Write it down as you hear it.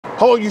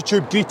Hello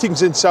YouTube,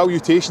 greetings and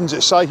salutations,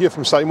 it's Si here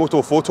from Si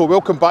Moto Photo.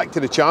 Welcome back to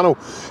the channel.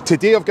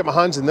 Today I've got my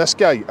hands on this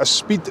guy, a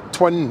Speed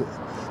Twin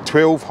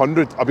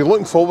 1200. I've been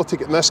looking forward to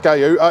getting this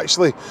guy out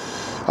actually.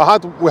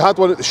 We had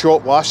one at the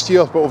shop last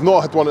year, but we've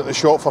not had one at the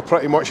shop for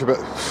pretty much about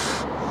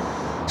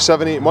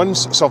 7-8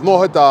 months, so I've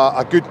not had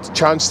a good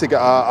chance to get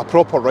a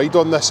proper ride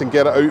on this and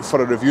get it out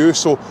for a review.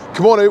 So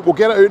come on out, we'll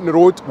get it out on the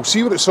road, we'll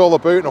see what it's all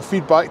about, and I'll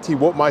feed back to you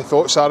what my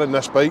thoughts are on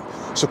this bike.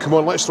 So come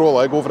on, let's throw a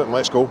leg over it and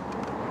let's go.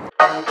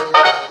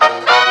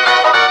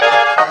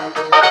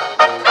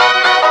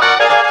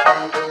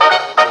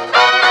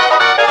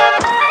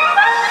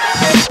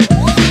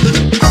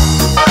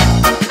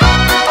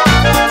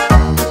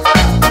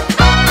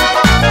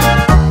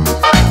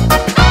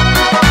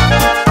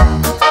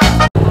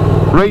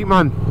 Right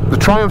man, the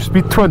Triumph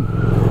Speed Twin.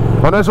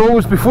 And as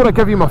always, before I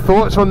give you my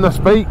thoughts on this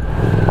bike,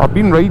 I've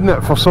been riding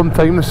it for some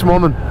time this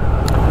morning.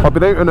 I've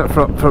been out on it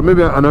for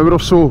maybe an hour or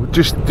so,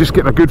 just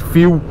getting a good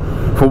feel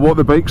for what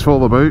the bike's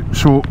all about.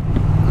 So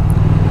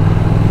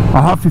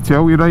I have to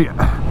tell you, right,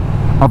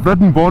 I've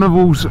ridden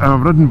Bonnevilles and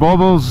I've ridden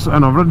Bobbers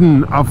and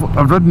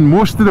I've ridden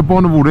most of the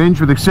Bonneville range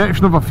with the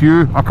exception of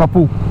a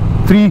couple,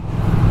 three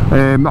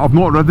I've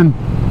not ridden.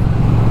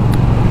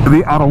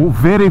 They are all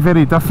very,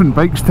 very different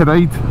bikes to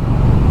ride,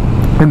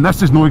 and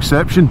this is no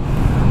exception.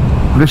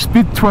 The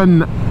Speed Twin,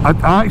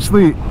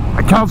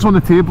 cards on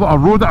the table, I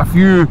rode it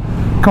a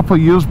couple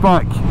of years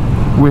back.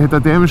 We had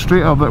a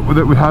demonstrator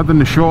that we had in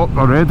the shop,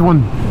 a red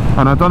one,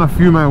 and I'd done a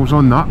few miles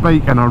on that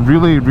bike and I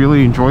really,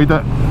 really enjoyed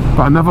it, but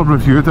I never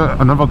reviewed it,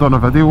 I never done a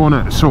video on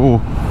it, so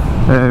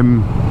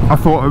I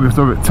thought it was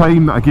about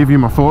time that I gave you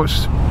my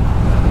thoughts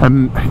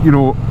and, you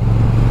know,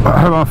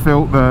 how I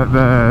felt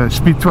the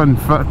Speed Twin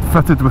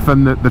fitted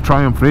within the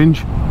Triumph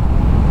range.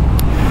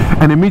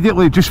 And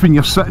immediately, just when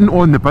you're sitting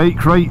on the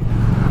bike, right,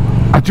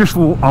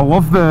 I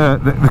love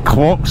the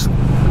clocks.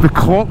 The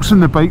clocks on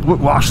the bike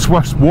look like a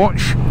Swiss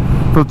watch.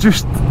 They're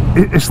just,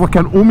 it's like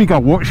an Omega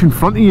watch in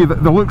front of you.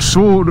 They look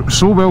so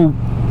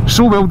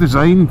well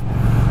designed,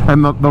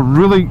 and they're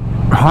really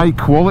high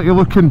quality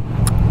looking.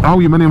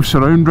 Aluminium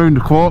surround round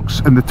the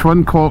clocks, and the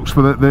twin clocks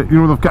with you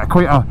know, they've got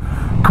quite a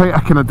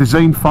kind of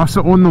design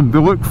facet on them. They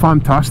look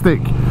fantastic.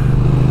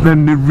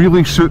 Then they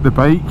really suit the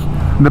bike.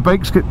 And the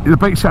bike's got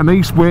a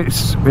nice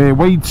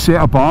wide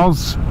set of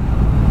bars.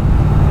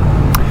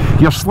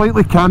 You're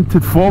slightly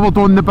canted forward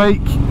on the bike,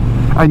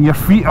 and your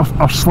feet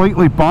are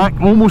slightly back,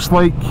 almost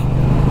like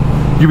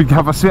you would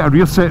have a set of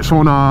rear sets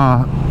on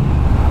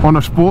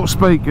a sports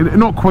bike.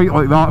 Not quite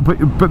like that,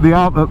 but they're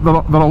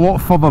a lot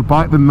further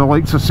back than the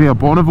likes of, say, a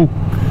Bonneville.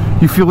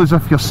 You feel as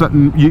if you're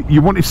sitting,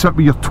 you want to sit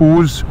with your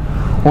toes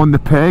on the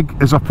peg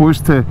as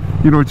opposed to,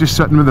 you know, just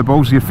sitting with the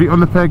balls of your feet on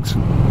the pegs.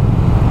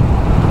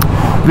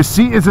 The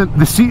seat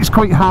is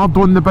quite hard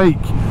on the bike.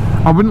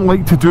 I wouldn't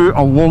like to do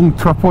a long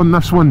trip on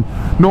this one,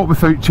 not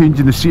without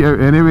changing the seat out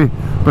anyway,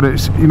 but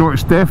it's, you know,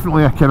 it's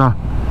definitely a kind of,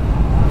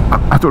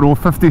 I don't know,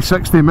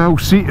 50-60 mile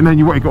seat, and then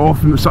you want to get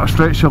off and sort of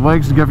stretch your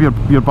legs and give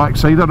your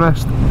backside a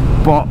rest.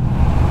 But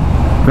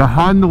the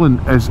handling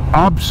is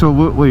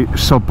absolutely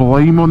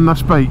sublime on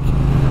this bike.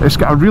 It's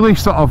got a really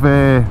sort of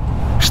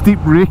steep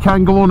rake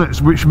angle on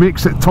it, which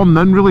makes it turn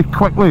in really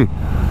quickly.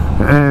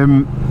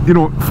 You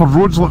know, for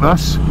roads like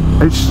this,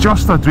 it's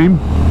just a dream.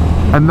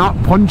 And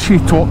that punchy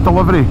torque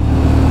delivery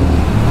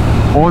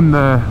on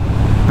the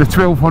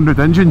 1200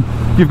 engine,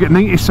 you've got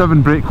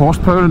 97 brake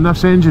horsepower in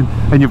this engine,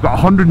 and you've got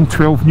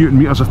 112 newton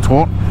meters of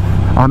torque,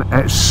 and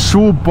it's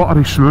so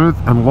buttery smooth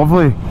and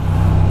lovely.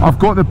 I've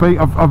got the bike,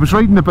 I was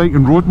riding the bike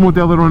in road mode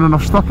earlier on, and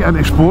I've stuck it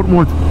into sport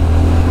mode,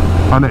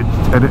 and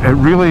it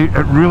really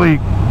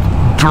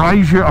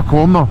drives you out a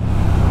corner.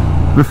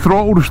 The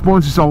throttle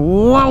response is a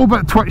little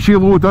bit twitchy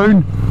low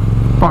down,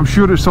 but I'm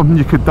sure it's something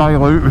you could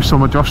dial out with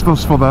some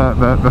adjusters for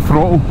the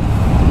throttle.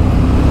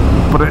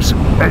 But it's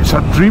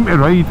a dream to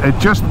ride.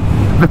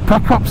 The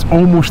pickup's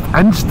almost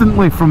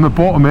instantly from the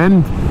bottom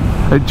end.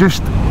 It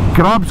just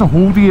grabs a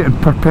hold of you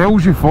and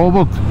propels you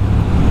forward.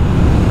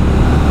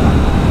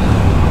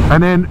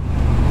 And then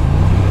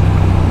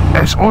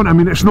it's on. I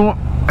mean, it's not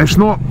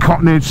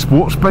cutting edge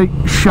sports bike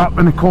sharp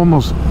in the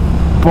corners,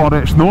 but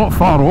it's not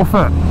far off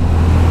it.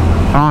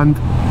 And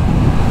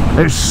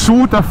it's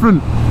so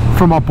different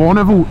from a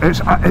Bonneville.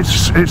 It's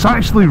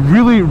actually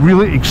really,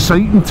 really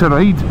exciting to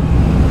ride.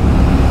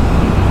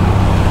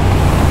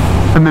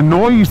 And the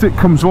noise that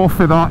comes off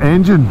of that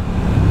engine,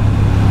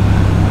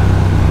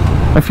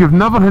 if you've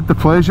never had the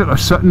pleasure of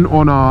sitting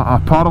on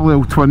a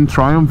parallel twin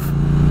Triumph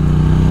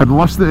and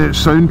listening to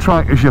its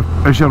soundtrack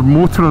as you're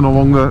motoring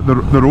along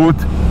the road,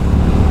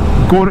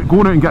 go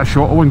out and get a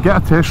shot of one,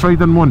 get a test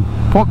ride in one,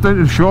 pop down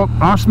to the shop,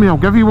 ask me, I'll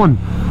give you one.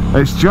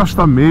 It's just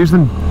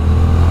amazing,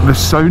 the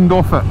sound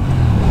of it.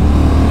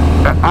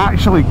 It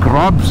actually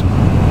grabs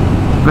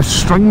the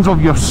strings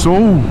of your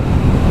soul.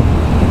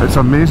 It's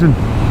amazing.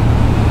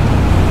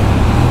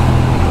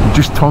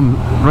 Just turn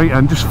right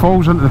in, just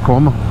falls into the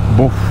corner,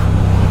 boof,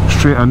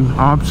 straight in,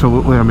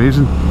 absolutely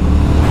amazing.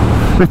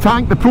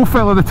 The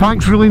profile of the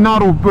tank's really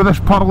narrow with this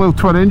parallel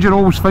twin engine. I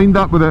always find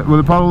that with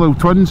the parallel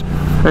twins.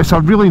 It's a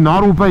really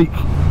narrow bike,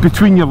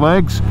 between your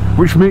legs,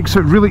 which makes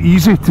it really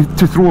easy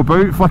to throw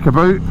about, flick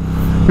about.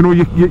 You know,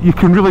 you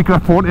can really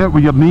grip onto it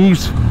with your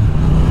knees,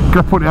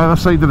 grip onto the other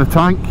side of the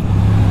tank,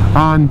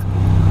 and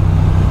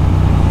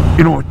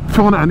you know,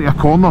 pulling it into a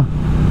corner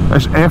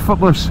is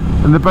effortless,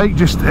 and the bike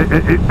just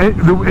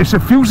it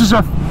feels as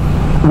if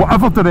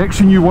whatever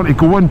direction you want to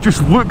go in,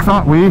 just look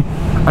that way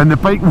and the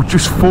bike will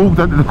just fold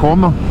into the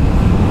corner.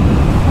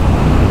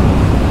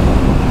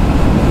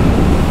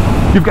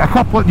 You've got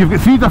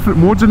 3 different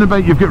modes in the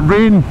bike. You've got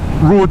rain,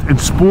 road and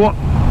sport.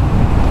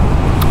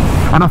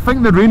 And I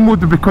think the rain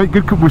mode would be quite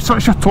good with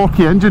such a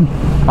torquey engine.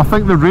 I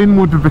think the rain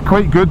mode would be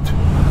quite good,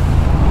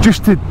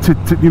 just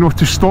to you know,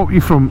 to stop you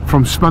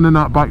from spinning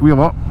that back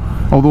wheel up.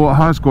 Although it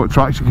has got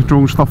traction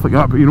control and stuff like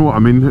that, but you know what I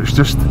mean. It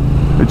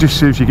just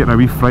saves you getting a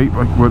wee fright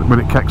when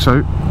it kicks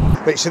out.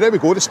 Right, so there we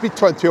go, the Speed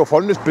Twin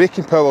 1200's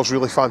braking power is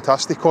really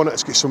fantastic on it.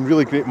 It's got some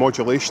really great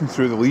modulation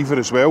through the lever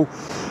as well,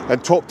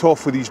 and topped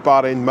off with these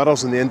bar end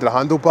mirrors on the end of the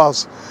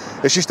handlebars.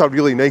 It's just a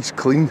really nice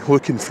clean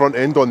looking front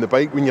end on the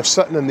bike. When you're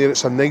sitting in there,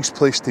 it's a nice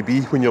place to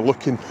be when you're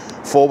looking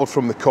forward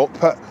from the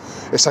cockpit.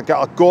 It's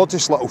got a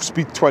gorgeous little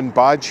Speed Twin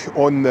badge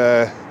on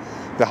the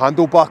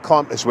handlebar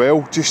clamp as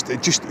well.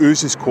 It just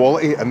oozes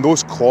quality, and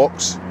those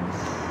clocks,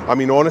 I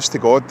mean, honest to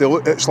God,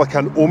 it's like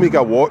an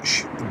Omega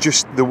watch.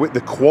 Just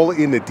the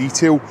quality and the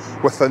detail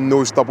within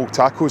those double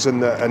tacos in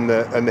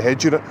the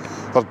head unit,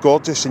 they're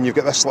gorgeous. And you've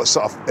got this sort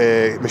of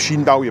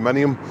machined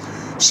aluminium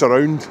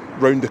surround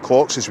round the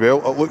clocks as well.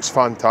 It looks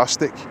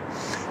fantastic.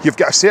 You've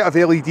got a set of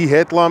LED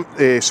headlamp,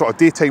 sort of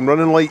daytime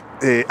running light,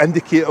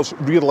 indicators,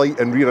 rear light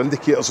and rear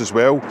indicators as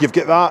well. You've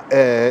got that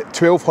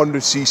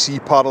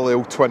 1200cc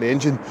parallel twin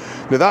engine.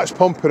 Now that's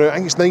pumping out, I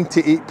think it's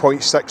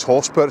 98.6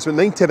 horsepower. It's about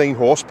 99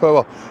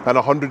 horsepower and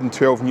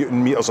 112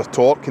 newton meters of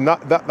torque. And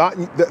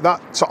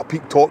that sort of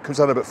peak torque comes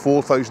in about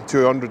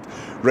 4,200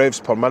 revs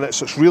per minute.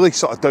 So it's really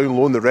sort of down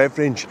low in the rev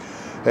range.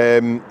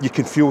 You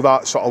can feel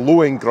that sort of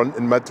low end grunt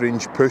and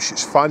mid-range push.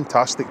 It's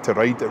fantastic to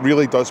ride. It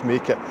really does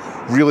make it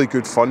really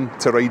good fun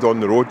to ride on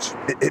the roads.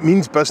 It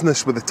means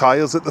business with the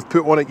tyres that they've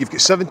put on it. You've got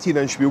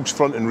 17-inch wheels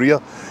front and rear,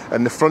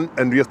 and the front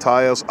and rear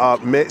tyres are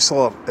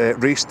Metzeler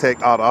Racetech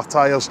RR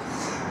tyres.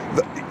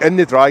 In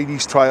the dry,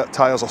 these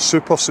tyres are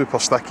super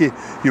sticky.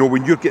 You know,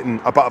 when you're getting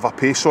a bit of a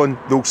pace on,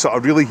 they'll sort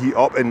of really heat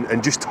up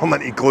and just turn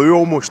into glue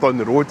almost on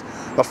the road.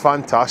 They're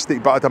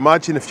fantastic, but I'd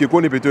imagine if you're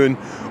going to be doing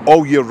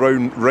all year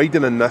round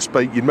riding in this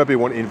bike, you'd maybe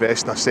want to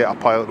invest in a set of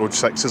Pilot Road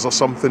 6s or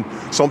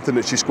something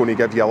that's just going to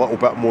give you a little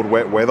bit more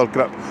wet weather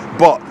grip.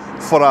 But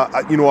for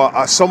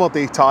a summer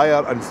day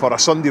tyre and for a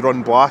Sunday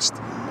run blast,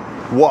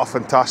 what a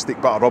fantastic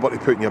bit of rubber to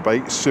put in your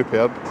bike. It's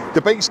superb. The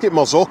bike's got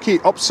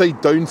Marzocchi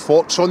upside down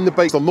forks on the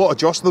bike. They're not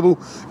adjustable,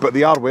 but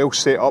they are well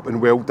set up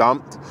and well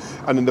damped.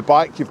 And in the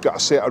back you've got a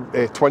set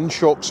of twin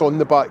shocks on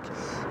the back.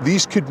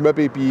 These could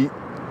maybe be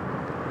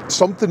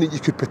something that you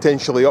could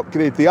potentially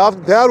upgrade. They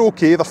are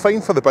okay, they're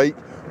fine for the bike,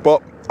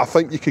 but I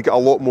think you could get a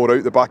lot more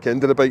out the back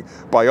end of the bike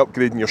by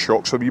upgrading your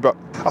shocks a wee bit.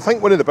 I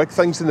think one of the big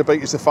things in the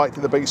bike is the fact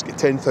that the bike's got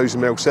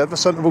 10,000 mile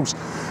service intervals.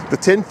 The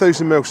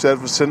 10,000 mile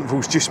service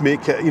intervals just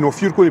make it, you know,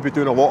 if you're going to be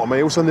doing a lot of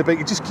miles on the bike,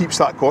 it just keeps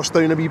that cost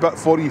down a wee bit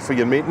for you for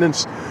your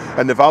maintenance.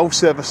 And the valve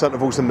service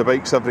intervals in the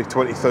bike's every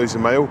 20,000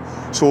 mile.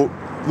 So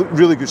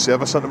really good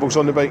service intervals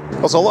on the bike.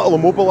 There's a little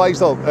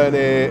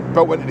immobiliser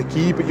built into the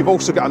key, but you've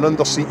also got an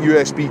under-seat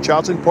USB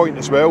charging point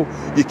as well.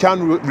 You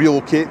can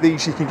relocate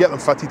these, you can get them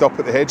fitted up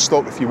at the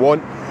headstock if you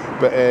want,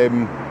 but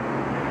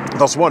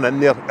there's one in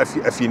there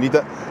if you need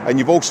it. And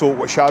you've also,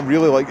 which I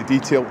really like the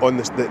detail on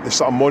the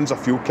sort of Monza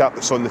fuel cap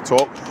that's on the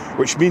top,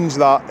 which means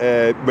that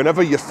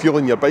whenever you're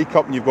fueling your bike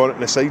up and you've got it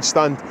in a side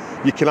stand,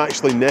 you can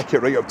actually neck it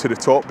right up to the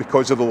top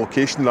because of the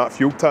location of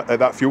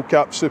that fuel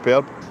cap.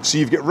 Superb. So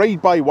you've got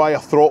ride-by-wire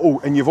throttle,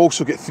 and you've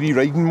also got 3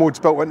 riding modes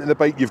built into the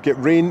bike. You've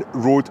got rain,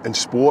 road and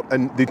sport,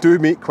 and they do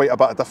make quite a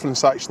bit of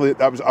difference actually.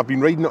 I've been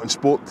riding it on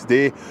sport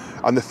today,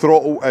 and the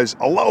throttle is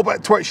a little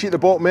bit twitchy at the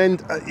bottom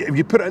end. If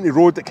you put it into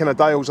road, it kind of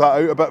dials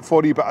that out a bit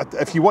for you, but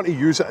if you want to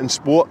use it in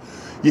sport,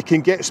 you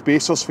can get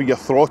spacers for your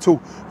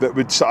throttle that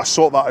would sort of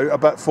sort that out a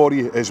bit for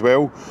you as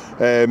well.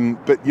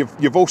 But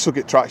you've also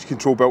got traction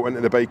control built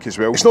into the bike as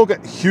well. It's not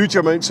got huge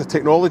amounts of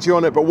technology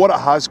on it, but what it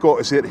has got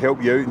is there to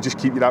help you out and just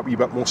keep you that wee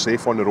bit more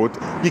safe on the road.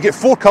 You get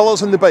 4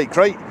 colours on the bike,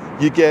 right?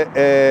 You get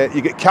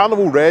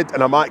Carnival Red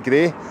and a matte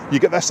grey. You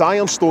get this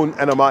Ironstone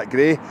in a matte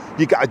grey.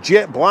 You get a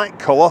jet black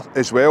colour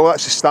as well.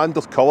 That's a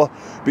standard colour.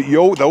 But they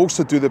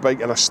also do the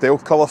bike in a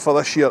stealth colour for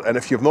this year. And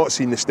if you've not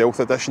seen the stealth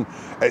edition,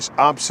 it's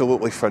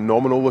absolutely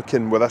phenomenal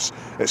looking with this.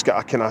 It's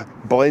got a kind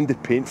of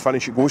blended paint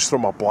finish. It goes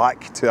from a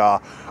black to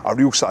a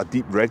real sort of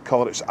deep red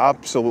colour. It's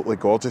absolutely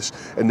gorgeous.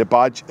 And the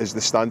badge is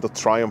the standard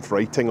Triumph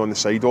writing on the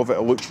side of it.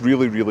 It looks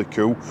really, really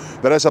cool.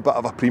 There is a bit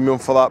of a premium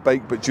for that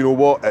bike, but do you know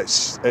what?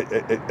 It's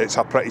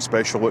a pretty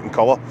special looking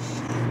colour.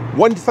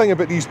 One thing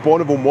about these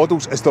Bonneville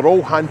models is they're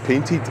all hand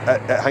painted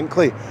at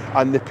Hinckley,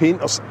 and the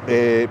painters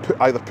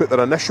either put their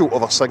initial or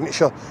their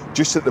signature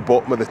just at the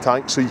bottom of the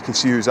tank, so you can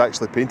see who's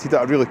actually painted it.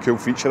 A really cool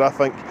feature, I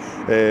think,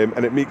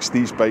 and it makes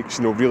these bikes,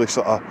 you know, really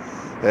sort of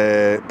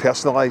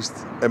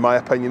personalised, in my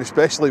opinion.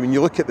 Especially when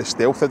you look at the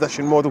Stealth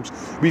Edition models,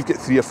 we've got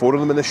 3 or 4 of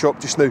them in the shop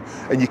just now,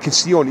 and you can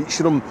see on each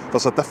of them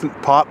there's a different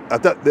part.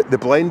 The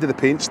blend of the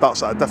paint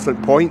starts at a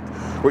different point,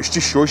 which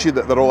just shows you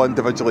that they're all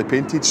individually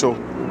painted. So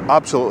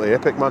absolutely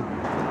epic, man.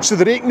 So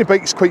the rake in the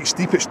bike is quite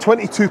steep. It's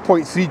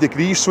 22.3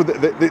 degrees, so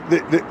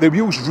the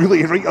wheel's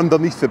really right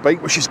underneath the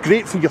bike, which is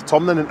great for your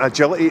turning and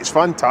agility. It's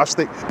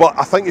fantastic. But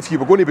I think if you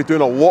were going to be doing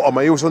a lot of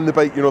miles on the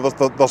bike, you know,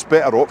 there's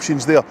better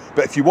options there.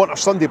 But if you want a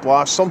Sunday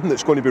blast, something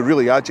that's going to be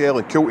really agile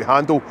and cool to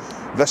handle,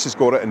 this has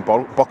got it in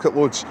bucket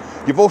loads.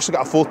 You've also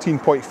got a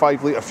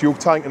 14.5 litre fuel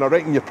tank, and I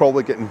reckon you're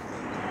probably getting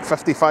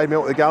 55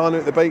 ml to the gallon out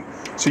of the bike.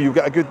 So you've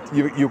got a good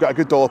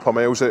 $1 per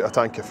miles out of a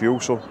tank of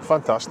fuel. So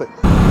fantastic.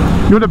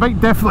 You know, the bike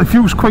definitely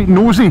feels quite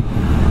nosy.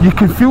 You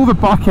can feel the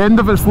back end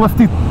of it's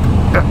lifted,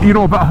 you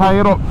know, a bit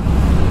higher up,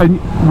 and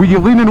when you're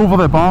leaning over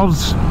the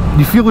bars,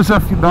 you feel as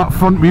if that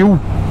front wheel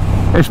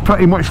is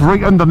pretty much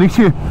right underneath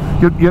you.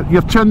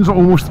 Your chin's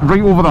almost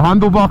right over the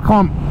handlebar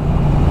clamp.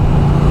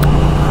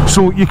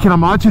 So you can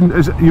imagine,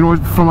 you know,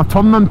 from a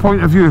turning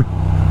point of view,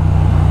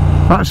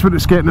 that's where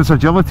it's getting its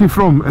agility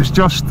from. It's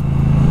just,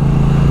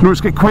 you know,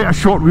 it's got quite a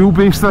short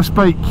wheelbase, this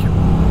bike,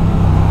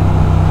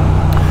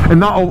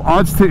 and that all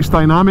adds to its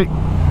dynamic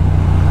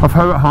of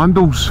how it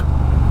handles.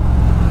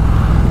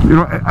 You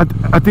know,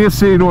 I dare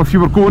say, you know, if you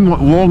were going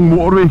like long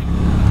motorway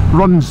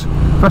runs,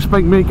 this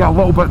bike might get a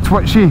little bit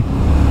twitchy,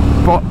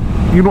 but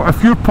you know,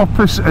 if your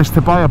purpose is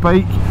to buy a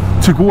bike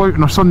to go out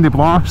on a Sunday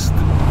blast,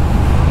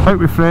 out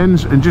with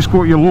friends and just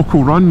go to your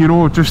local run, you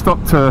know, just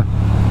up to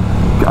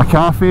a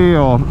cafe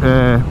or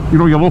you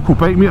know, your local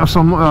bike meet or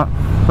something like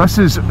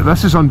that,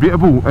 this is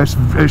unbeatable.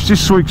 It's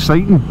just so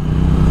exciting.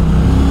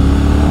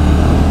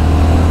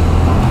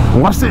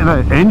 Listen to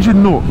the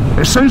engine note.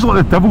 It sounds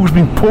like the devil's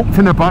been poked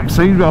in the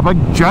backside with a big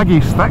jaggy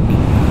stick.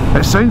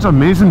 It sounds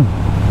amazing.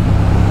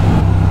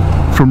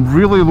 From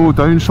really low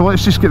down, so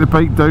let's just get the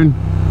bike down,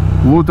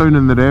 low down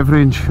in the rev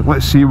range.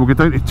 Let's see, we'll go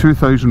down to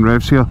 2,000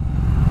 revs here,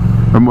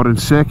 and we're in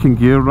second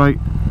gear, right?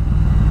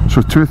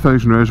 So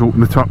 2,000 revs, open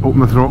the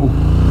throttle.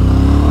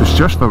 It's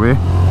just the way.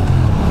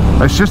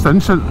 It's just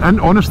instant,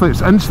 and honestly,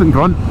 it's instant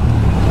grunt.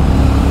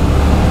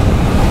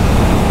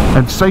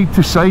 And side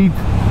to side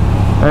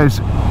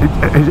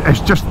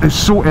it's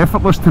so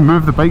effortless to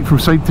move the bike from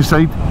side to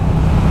side.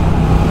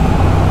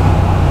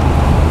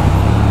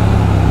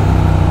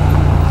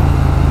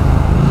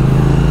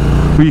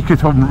 You could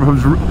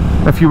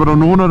have, if you were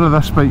an owner of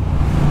this bike,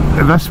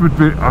 this would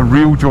be a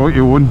real joy to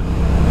own.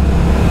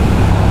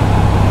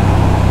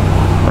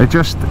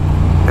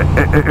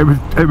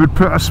 It would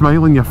put a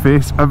smile on your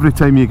face every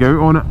time you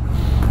go out on it,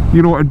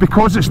 you know. And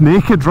because it's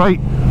naked, right,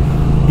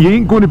 you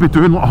ain't going to be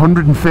doing like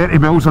 130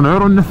 miles an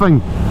hour on the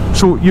thing.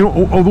 So, you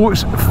know, although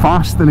it's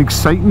fast and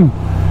exciting,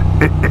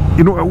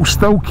 you know, it will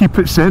still keep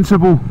it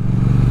sensible.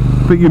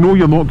 But you know,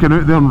 you're not going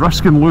out there and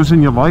risking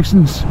losing your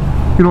licence.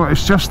 You know,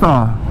 it's just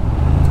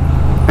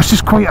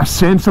quite a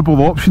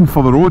sensible option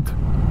for the road.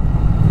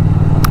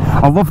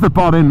 I love the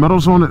bar end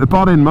mirrors on it. The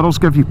bar end mirrors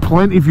give you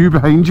plenty of view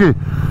behind you,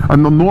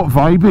 and they're not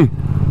vibey.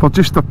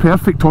 They're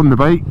perfect on the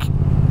bike.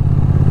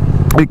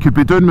 It could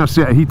be doing with a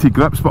set of heated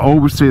grips, but I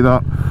always say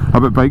that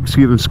about bikes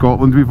here in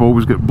Scotland. We've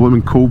always got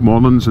blooming cold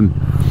mornings and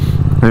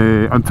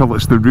until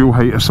it's the real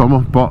height of summer,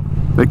 but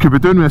it could be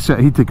doing with a set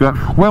of heated grips.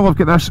 Well, I've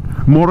got this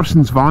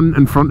Morrison's van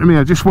in front of me.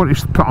 I just want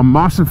to put a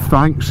massive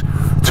thanks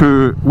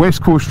to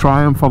West Coast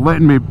Triumph for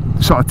letting me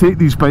sort of take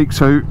these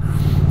bikes out,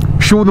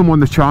 show them on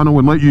the channel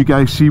and let you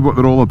guys see what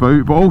they're all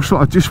about. But also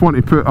I just want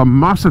to put a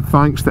massive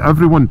thanks to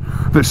everyone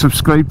that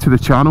subscribed to the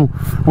channel.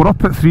 We're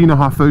up at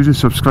 3,500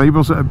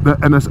 subscribers,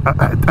 and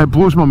it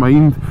blows my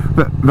mind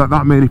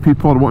that many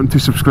people are wanting to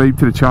subscribe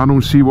to the channel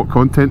and see what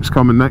content's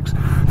coming next.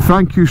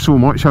 Thank you so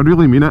much, I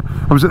really mean it.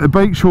 I was at the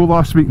bike show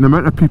last week, and the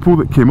amount of people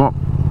that came up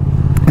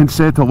and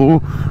said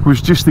hello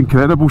was just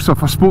incredible. So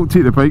if I spoke to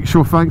you at the bike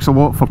show, thanks a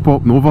lot for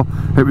popping over.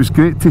 It was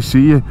great to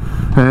see you,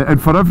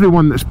 and for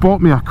everyone that's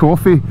bought me a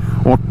coffee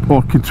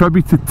or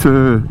contributed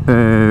to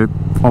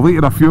a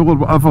litre of fuel or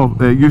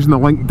whatever using the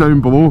link down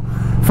below,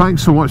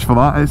 thanks so much for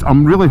that.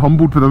 I'm really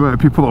humbled with the amount of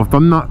people that have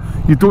done that.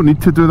 You don't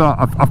need to do that.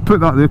 I've put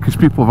that there because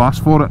people have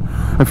asked for it.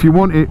 If you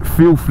want it,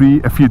 feel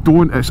free. If you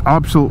don't, it's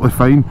absolutely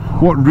fine.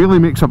 What really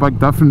makes a big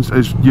difference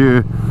is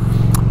you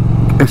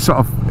sort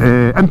of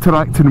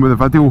interacting with the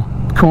video,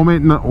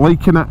 commenting it,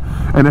 liking it.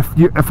 And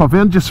if I've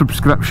earned your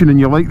subscription and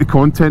you like the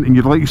content and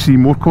you'd like to see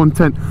more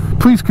content,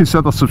 please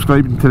consider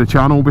subscribing to the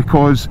channel,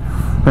 because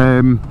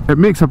it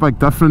makes a big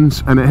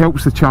difference and it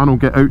helps the channel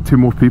get out to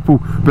more people.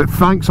 But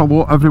thanks a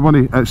lot,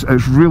 everybody.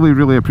 It's really,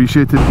 really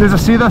appreciated. As I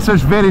say, this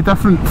is very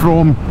different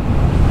from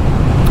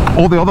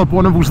all the other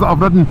Bonnevilles that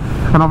I've ridden,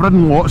 and I've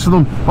ridden lots of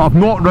them, but I've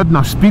not ridden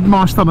a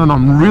Speedmaster, and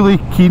I'm really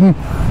keen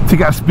to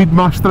get a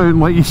Speedmaster out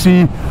and let you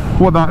see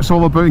what that's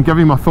all about and give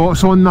you my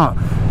thoughts on that.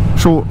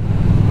 So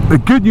The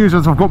good news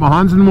is I've got my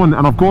hands in one,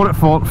 and I've got it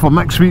for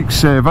next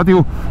week's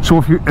video.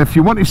 So if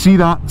you want to see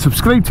that,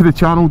 subscribe to the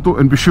channel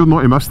and be sure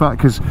not to miss that,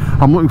 because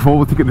I'm looking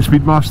forward to getting the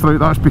Speedmaster out.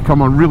 That's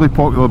become a really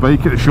popular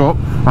bike at the shop,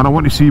 and I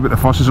want to see what the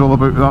fuss is all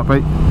about with that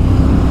bike.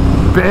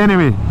 But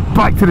anyway,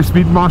 back to the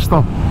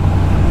Speedmaster.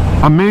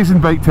 Amazing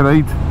bike to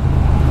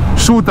ride.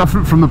 So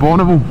different from the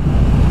Bonneville,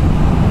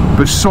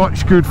 but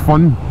such good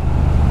fun.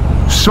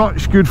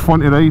 Such good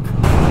fun to ride.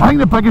 I think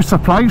the biggest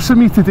surprise for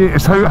me today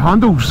is how it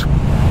handles.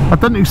 I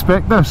didn't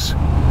expect this.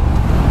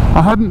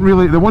 I hadn't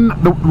really,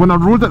 when I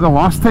rode it the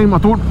last time, I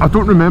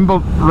don't remember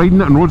riding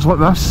it on roads like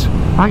this.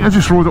 I think I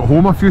just rode it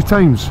home a few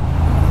times.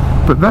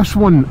 But this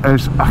one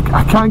is,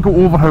 I can't go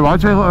over how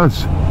agile it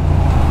is.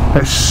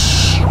 It's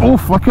so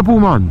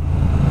flickable, man.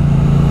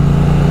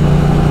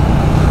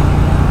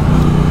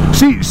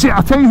 See,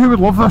 I tell you who would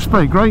love this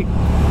bike, right?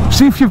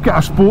 See if you've got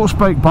a sports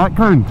bike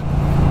background,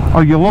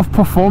 or you love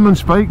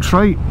performance bikes,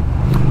 right?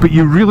 But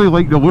you really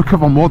like the look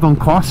of a modern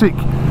classic.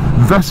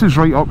 This is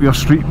right up your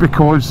street,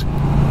 because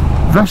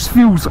this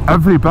feels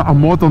every bit a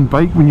modern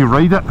bike when you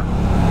ride it,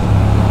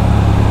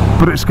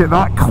 but it's got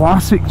that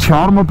classic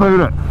charm about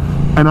it.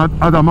 And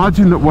I'd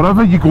imagine that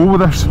wherever you go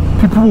with this,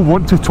 people will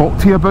want to talk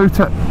to you about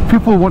it.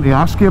 People will want to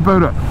ask you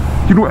about it.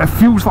 You know, it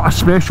feels like a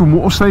special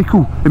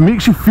motorcycle. It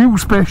makes you feel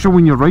special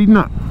when you're riding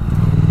it.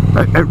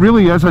 It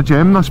really is a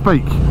gem, this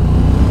bike.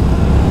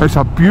 It's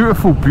a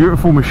beautiful,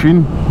 beautiful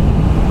machine.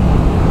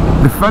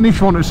 The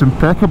finish on it's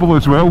impeccable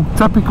as well.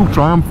 Typical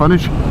Triumph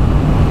finish.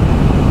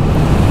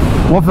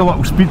 Love the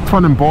little speed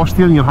twin embossed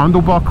here in your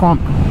handlebar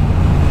clamp.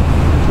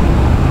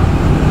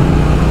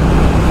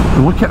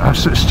 And look at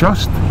this, it's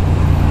just,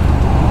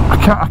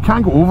 I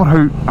can't get over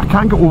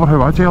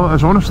how agile it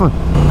is, honestly.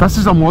 This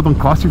is a modern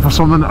classic for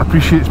someone that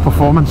appreciates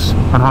performance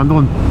and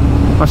handling.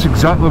 That's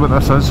exactly what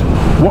this is.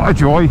 What a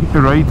joy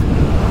to ride.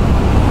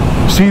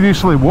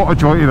 Seriously, what a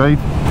joy to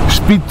ride.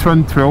 Speed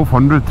Twin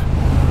 1200.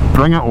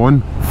 Bring it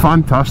on.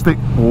 Fantastic.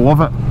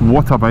 Love it.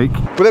 What a bike.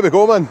 But there we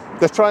go, man.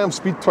 The Triumph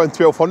Speed Twin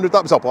 1200.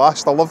 That was a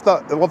blast. I loved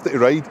that. I loved it to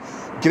ride.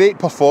 Great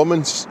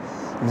performance.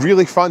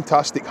 Really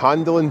fantastic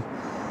handling.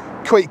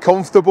 Quite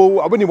comfortable.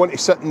 I wouldn't want to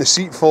sit in the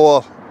seat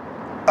for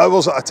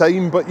hours at a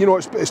time, but you know,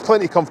 it's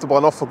plenty comfortable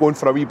enough for going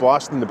for a wee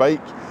blast on the bike.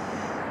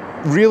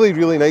 Really,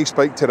 really nice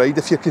bike to ride.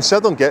 If you're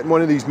considering getting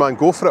one of these, man,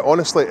 go for it.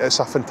 Honestly, it's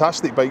a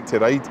fantastic bike to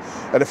ride.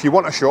 And if you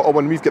want a shot of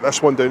one, we've got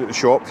this one down at the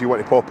shop. If you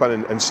want to pop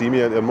in and see me,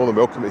 you're more than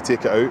welcome to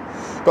take it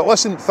out. But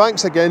listen,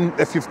 thanks again.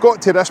 If you've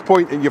got to this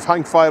point and you've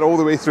hung fire all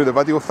the way through the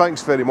video,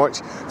 thanks very much.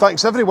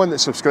 Thanks everyone that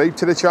subscribed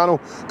to the channel.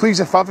 Please,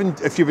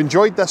 if you've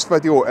enjoyed this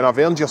video and I've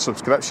earned your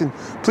subscription,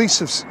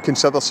 please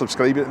consider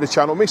subscribing to the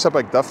channel. It makes a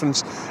big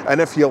difference. And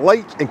if you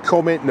like and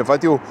comment in the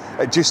video,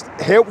 it just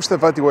helps the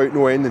video out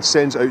no end and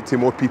sends it out to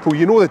more people.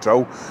 You know the drill.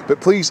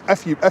 But please,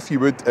 if you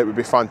would, it would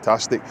be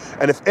fantastic.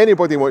 And if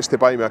anybody wants to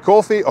buy me a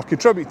coffee or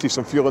contribute to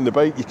some fuel in the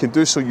bike, you can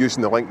do so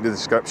using the link in the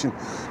description.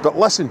 But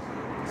listen,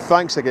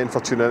 thanks again for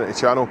tuning into the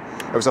channel.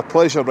 It was a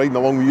pleasure riding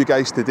along with you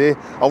guys today.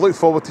 I look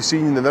forward to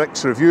seeing you in the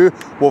next review.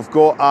 We've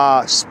got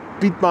a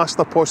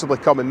Speedmaster possibly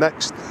coming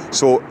next,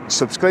 so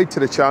subscribe to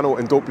the channel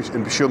and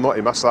be sure not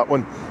to miss that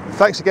one.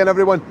 Thanks again,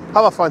 everyone.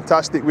 Have a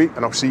fantastic week,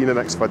 and I'll see you in the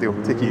next video.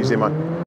 Take it easy, man.